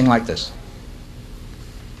phone, something like this.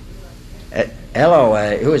 Hello,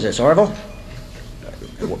 who is this, Orville?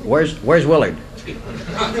 Where's Willard?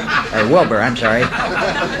 Wilbur, I'm sorry.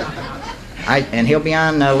 And he'll be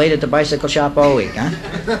on late at the bicycle shop all week, huh?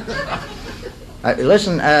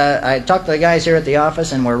 Listen, I talked to the guys here at the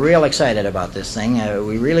office, and we're real excited about this thing.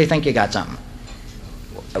 We really think you got something.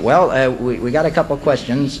 Well, we got a couple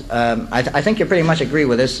questions. I think you pretty much agree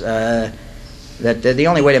with us that the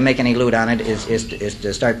only way to make any loot on it is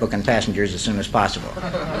to start booking passengers as soon as possible.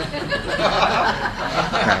 Right.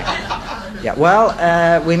 Yeah. Well,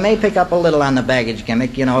 we may pick up a little on the baggage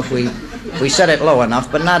gimmick, you know, if we set it low enough,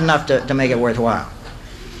 but not enough to make it worthwhile.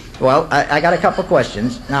 Well, I got a couple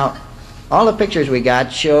questions now. All the pictures we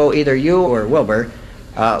got show either you or Wilbur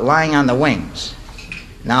lying on the wings.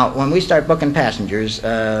 Now, when we start booking passengers,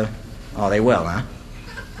 they will, huh?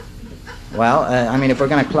 Well, I mean, if we're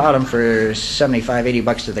going to cloud them for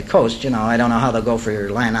 $75-$80 to the coast, I don't know how they'll go for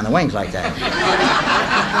lying on the wings like that.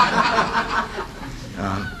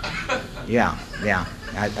 Yeah.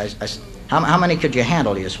 How many could you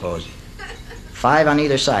handle, do you suppose? 5 on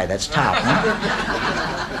either side. That's top, huh?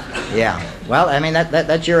 Yeah. Well, I mean,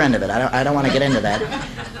 that's your end of it. I don't want to get into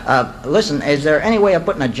that. Listen, is there any way of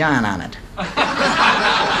putting a John on it?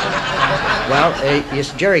 Well,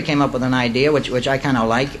 Jerry came up with an idea, which I kind of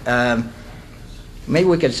like. Maybe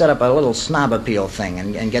we could set up a little snob appeal thing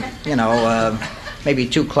and get, maybe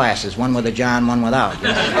 2 classes, one with a John, one without.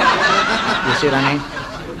 You see what I mean?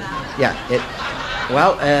 Yeah.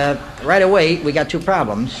 Well, right away, we got 2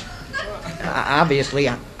 problems. Obviously,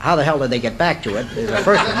 how the hell did they get back to it is the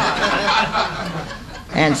first one.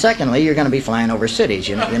 And secondly, you're going to be flying over cities,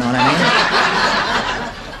 you know what I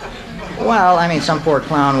mean? Well, I mean, some poor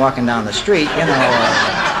clown walking down the street,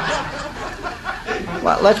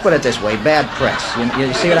 well, let's put it this way, bad press.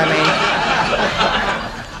 You see what I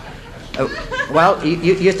mean? Well,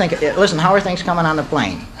 you think, listen, how are things coming on the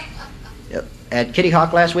plane? At Kitty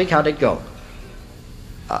Hawk last week, how'd it go?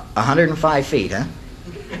 105 feet, huh?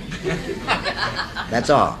 That's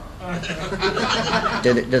all.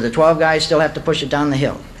 Do the 12 guys still have to push it down the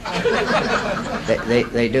hill?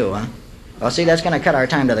 They do, huh? Well, see, that's going to cut our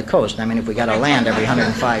time to the coast. I mean, if we got to land every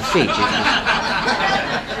 105 feet.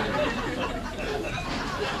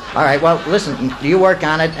 All right, well, listen, you work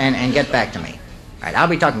on it and get back to me. All right, I'll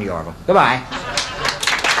be talking to you, Orville. Goodbye.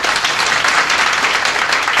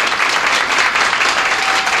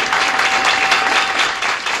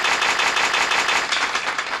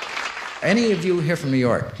 Any of you here from New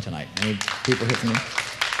York tonight? Any people here from New York?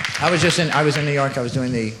 I was in New York. I was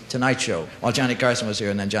doing the Tonight Show while Johnny Carson was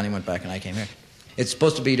here, and then Johnny went back and I came here. It's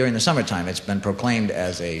supposed to be during the summertime. It's been proclaimed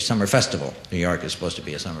as a summer festival. New York is supposed to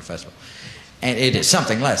be a summer festival. And it is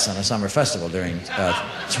something less than a summer festival during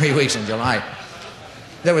 3 weeks in July.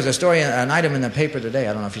 There was a story, an item in the paper today,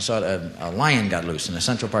 I don't know if you saw it, a lion got loose in the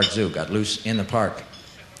Central Park Zoo, got loose in the park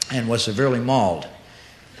and was severely mauled.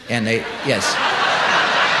 And they, yes.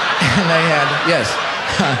 And they had, yes.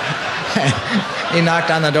 He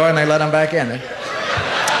knocked on the door and they let him back in.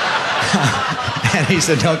 And he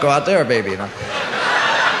said, don't go out there, baby.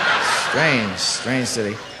 Strange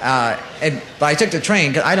city. But I took the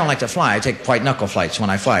train, because I don't like to fly. I take white knuckle flights when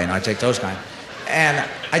I fly, I take those kind. And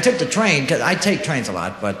I took the train, because I take trains a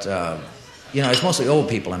lot, but, it's mostly old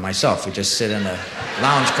people and myself who just sit in the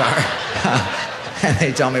lounge car. And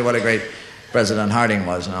they tell me what a great President Harding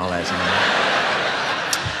was and all that.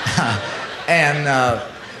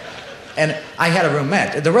 And I had a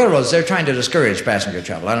roomette. The railroads, they're trying to discourage passenger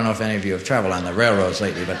travel. I don't know if any of you have traveled on the railroads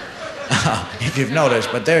lately, but if you've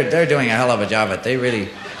noticed, but they're doing a hell of a job at it.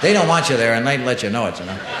 They don't want you there, and they let you know it,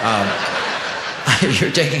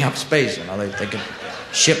 You're taking up space, They could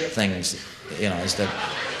ship things, instead.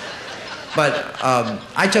 But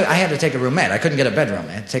I had to take a roomette. I couldn't get a bedroom.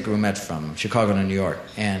 I had to take a roomette from Chicago to New York.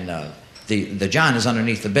 And the John is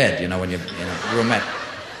underneath the bed, when you roomette.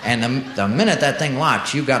 And the minute that thing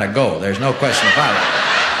locks, you got to go. There's no question about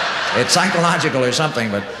it. It's psychological or something,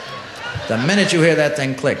 but the minute you hear that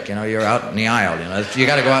thing click, you're out in the aisle. You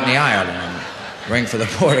got to go out in the aisle, and ring for the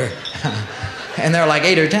porter. And there are like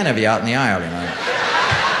 8 or 10 of you out in the aisle,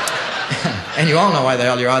 And you all know why the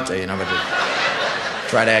hell you're out there, but you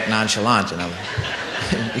try to act nonchalant,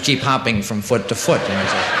 You keep hopping from foot to foot,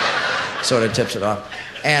 so sort of tips it off.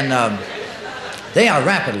 And they are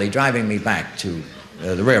rapidly driving me back to...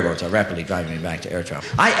 the railroads are rapidly driving me back to air travel.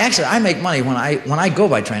 I make money when I go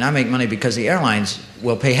by train. I make money because the airlines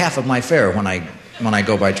will pay half of my fare when I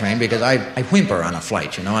go by train because I whimper on a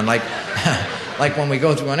flight, and like when we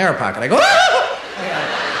go through an air pocket, I go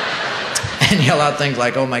and yell out things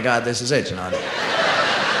like, "Oh my God, this is it!"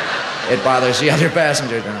 It bothers the other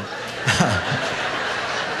passengers,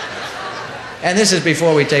 And this is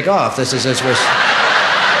before we take off. This is as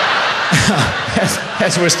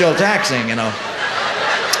we're still taxiing,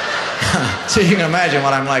 So you can imagine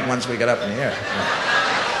what I'm like once we get up in the air.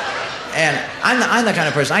 And I'm the kind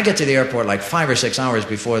of person, I get to the airport like 5 or 6 hours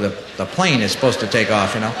before the plane is supposed to take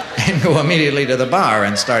off, and go immediately to the bar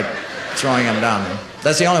and start throwing them down.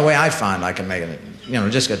 That's the only way I find I can make it,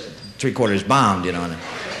 just get 3/4 bombed,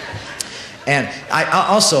 And I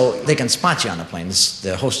also, they can spot you on the plane.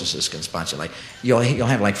 The hostesses can spot you. Like you'll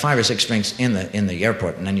have like 5 or 6 drinks in the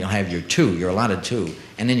airport, and then you'll have your 2. You're allotted 2,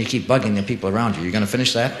 and then you keep bugging the people around you. You're going to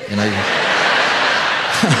finish that?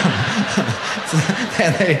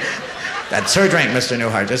 That's her drink, Mr.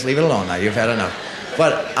 Newhart. Just leave it alone now. You've had enough.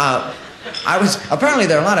 But apparently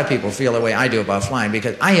there are a lot of people feel the way I do about flying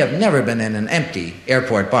because I have never been in an empty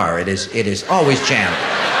airport bar. It is always jammed.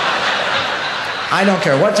 I don't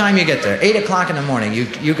care what time you get there. 8 o'clock in the morning,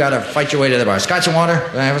 you got to fight your way to the bar. Scotch and water?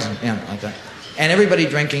 Yeah, like that. And everybody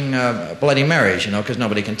drinking Bloody Marys, you know, because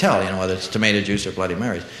nobody can tell, you know, whether it's tomato juice or Bloody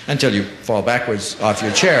Marys until you fall backwards off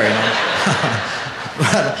your chair, you know.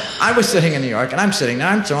 But I was sitting in New York, and I'm sitting there.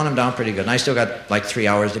 I'm throwing them down pretty good. And I still got like 3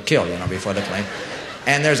 hours to kill, you know, before the plane.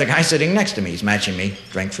 And there's a guy sitting next to me. He's matching me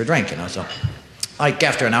drink for drink, you know. So, like,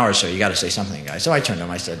 after an hour or so, you got to say something, guy. So I turned to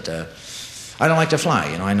him. I said, I don't like to fly.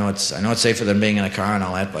 You know, I know it's safer than being in a car and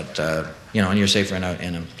all that, but you know, and you're safer in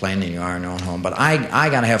a plane than you are in your own home. But I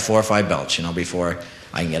got to have 4 or 5 belts, you know, before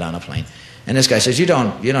I can get on a plane. And this guy says, you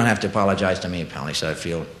don't have to apologize to me, pal. He said, I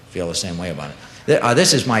feel the same way about it.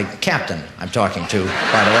 This is my captain I'm talking to,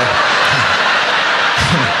 by the way.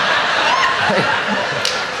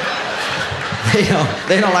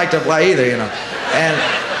 They don't like to fly either, you know.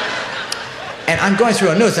 And I'm going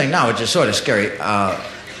through a new thing now, which is sort of scary.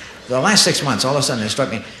 The last 6 months, all of a sudden it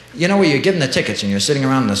struck me, you know, where you're given the tickets and you're sitting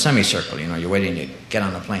around in a semicircle, you know, you're waiting to get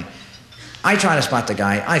on the plane. I try to spot the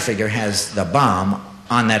guy I figure has the bomb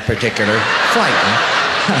on that particular flight.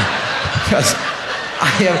 Because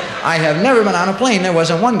I have never been on a plane. There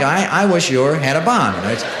wasn't one guy I was sure had a bomb. You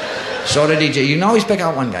know, sort of dejected. You can always pick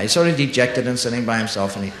out one guy. He's sort of dejected and sitting by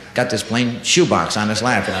himself, and he got this plain shoebox on his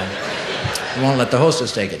lap. You know, he won't let the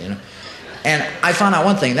hostess take it. You know. And I found out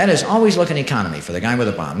one thing, that is always look in economy for the guy with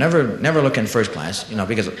a bomb. Never look in first class, you know,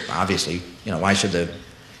 because obviously, you know, why should the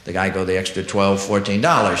guy go the extra $12,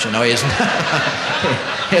 $14? You know, he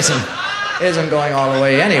isn't going all the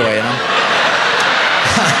way anyway, you know.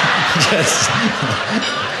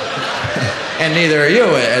 And neither are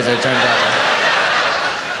you, as it turns out.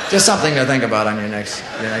 Just something to think about on your next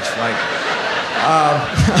flight.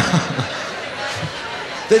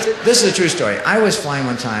 This is a true story. I was flying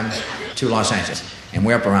one time to Los Angeles, and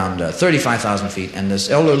we're up around 35,000 feet, and this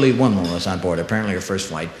elderly woman was on board, apparently her first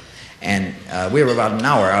flight, and we were about an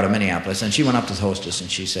hour out of Minneapolis, and she went up to the hostess,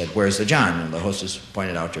 and she said, where's the John? And the hostess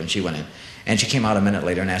pointed out to her, and she went in, and she came out a minute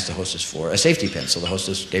later and asked the hostess for a safety pin, so the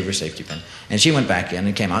hostess gave her a safety pin, and she went back in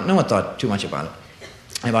and came out. No one thought too much about it.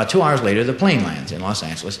 And about 2 hours later, the plane lands in Los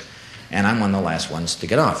Angeles, and I'm one of the last ones to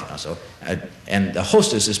get off, you know. So, and the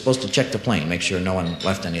hostess is supposed to check the plane, make sure no one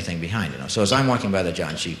left anything behind, you know. So as I'm walking by the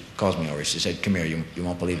John, she calls me over. She said, "Come here, you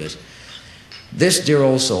won't believe this. This dear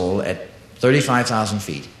old soul at 35,000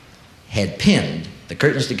 feet had pinned the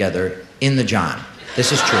curtains together in the John.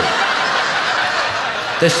 This is true.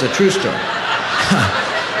 This is a true story."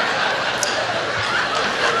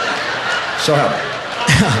 So help me.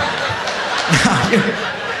 Now,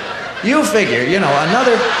 you figure, you know,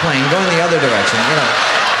 another plane going the other direction, you know.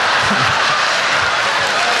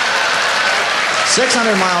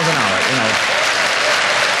 600 miles an hour, you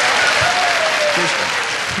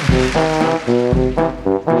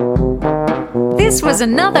know. This was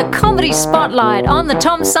another Comedy Spotlight on the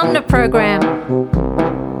Tom Sumner Program.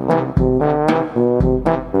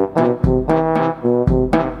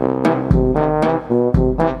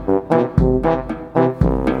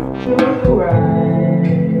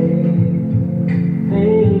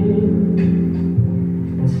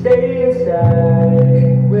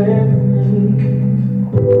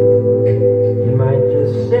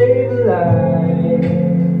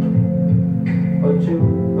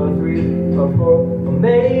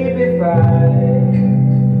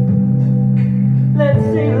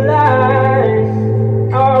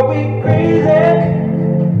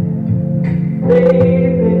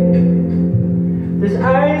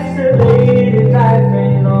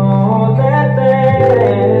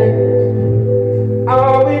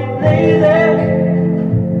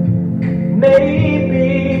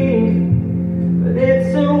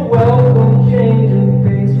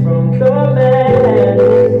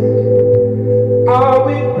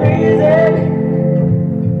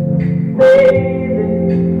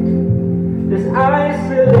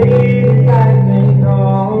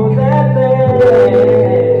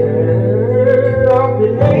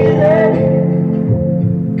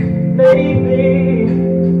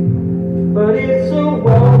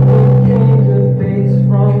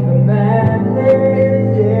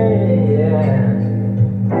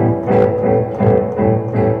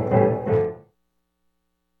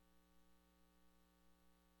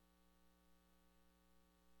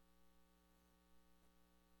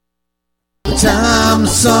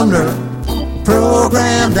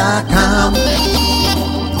 TomSumnerProgram.com.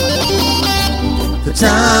 The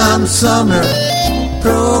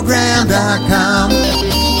TomSumnerProgram.com.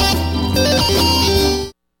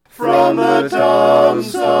 From the Tom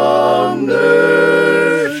Sumner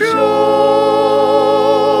Show.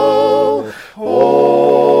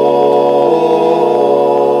 Oh,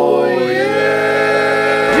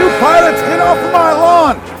 yeah. You pilots, get on off of my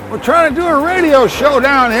lawn. We're trying to do a radio show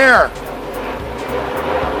down here.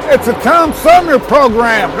 It's a Tom Sumner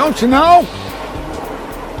program, don't you know?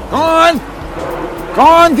 Go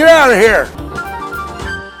on, get out of here.